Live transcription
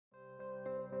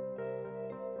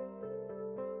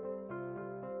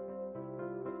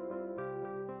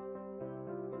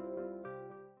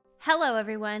Hello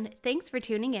everyone, thanks for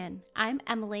tuning in. I'm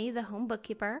Emily, the home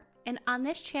bookkeeper, and on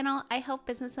this channel I help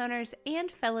business owners and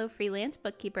fellow freelance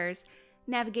bookkeepers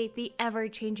navigate the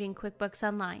ever-changing QuickBooks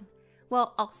Online,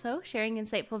 while also sharing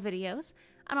insightful videos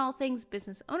on all things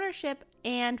business ownership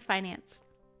and finance.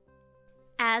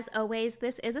 As always,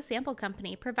 this is a sample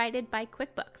company provided by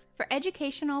QuickBooks for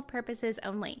educational purposes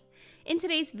only. In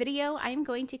today's video, I am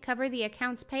going to cover the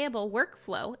accounts payable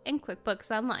workflow in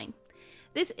QuickBooks Online.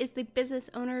 This is the business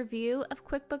owner view of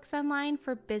QuickBooks Online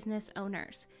for business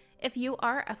owners. If you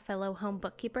are a fellow home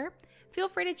bookkeeper, feel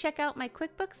free to check out my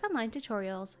QuickBooks Online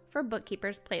tutorials for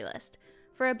Bookkeepers playlist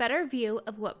for a better view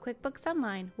of what QuickBooks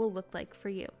Online will look like for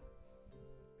you.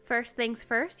 First things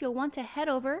first, you'll want to head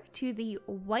over to the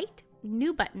white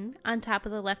New button on top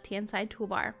of the left-hand side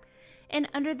toolbar, and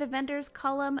under the Vendors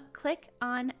column, click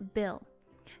on Bill.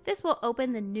 This will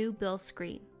open the New Bill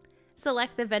screen.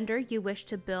 Select the vendor you wish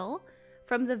to bill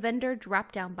from the vendor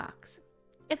drop-down box.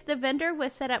 If the vendor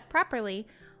was set up properly,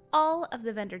 all of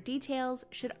the vendor details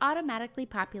should automatically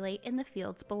populate in the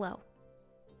fields below.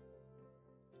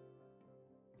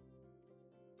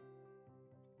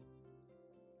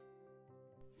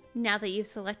 Now that you've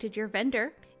selected your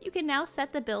vendor, you can now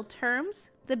set the bill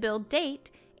terms, the bill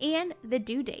date, and the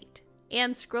due date.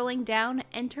 And scrolling down,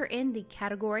 enter in the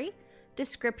category,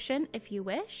 description if you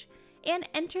wish, and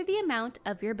enter the amount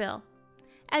of your bill.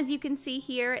 As you can see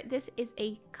here, this is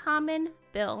a common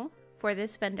bill for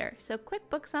this vendor. So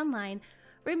QuickBooks Online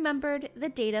remembered the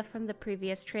data from the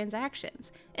previous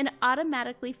transactions and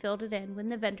automatically filled it in when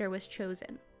the vendor was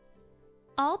chosen.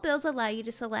 All bills allow you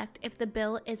to select if the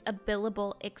bill is a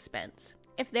billable expense,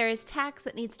 if there is tax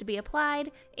that needs to be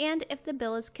applied, and if the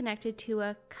bill is connected to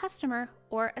a customer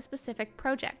or a specific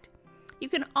project. You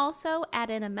can also add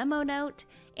in a memo note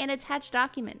and attach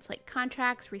documents like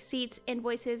contracts, receipts,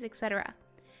 invoices, etc.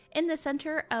 In the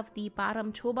center of the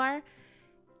bottom toolbar,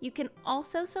 you can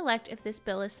also select if this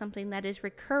bill is something that is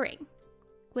recurring.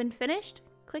 When finished,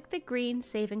 click the green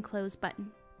Save and Close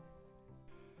button.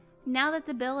 Now that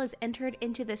the bill is entered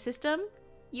into the system,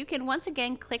 you can once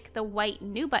again click the white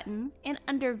New button and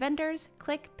under Vendors,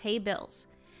 click Pay Bills.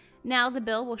 Now the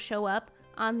bill will show up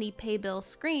on the Pay Bill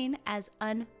screen as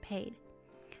unpaid.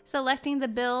 Selecting the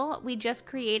bill we just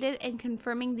created and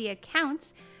confirming the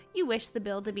accounts you wish the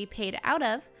bill to be paid out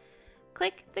of,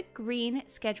 click the green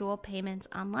Schedule Payments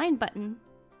Online button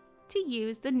to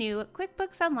use the new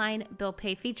QuickBooks Online Bill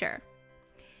Pay feature.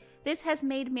 This has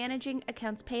made managing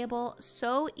accounts payable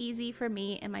so easy for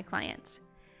me and my clients.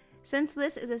 Since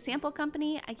this is a sample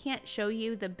company, I can't show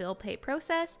you the bill pay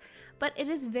process, but it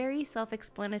is very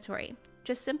self-explanatory.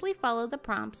 Just simply follow the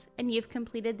prompts and you've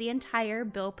completed the entire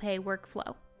bill pay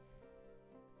workflow.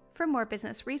 For more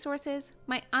business resources,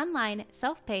 my online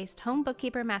self-paced home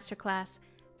bookkeeper masterclass,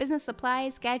 business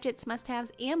supplies, gadgets,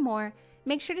 must-haves, and more,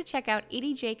 make sure to check out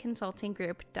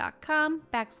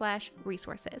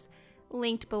edjconsultinggroup.com/resources,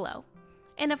 linked below.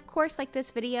 And of course, like this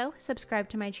video, subscribe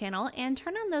to my channel and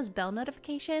turn on those bell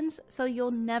notifications so you'll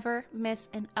never miss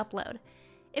an upload.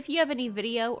 If you have any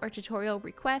video or tutorial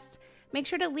requests, make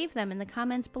sure to leave them in the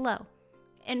comments below.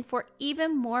 And for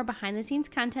even more behind-the-scenes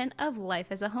content of life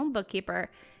as a home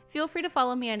bookkeeper, feel free to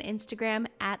follow me on Instagram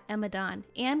 @EmmaDawn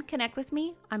and connect with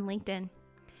me on LinkedIn.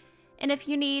 And if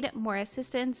you need more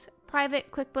assistance,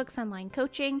 private QuickBooks Online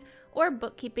coaching, or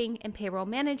bookkeeping and payroll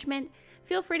management,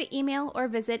 feel free to email or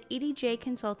visit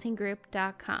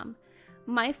edjconsultinggroup.com.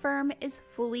 My firm is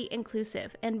fully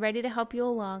inclusive and ready to help you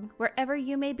along wherever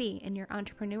you may be in your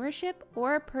entrepreneurship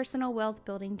or personal wealth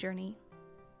building journey.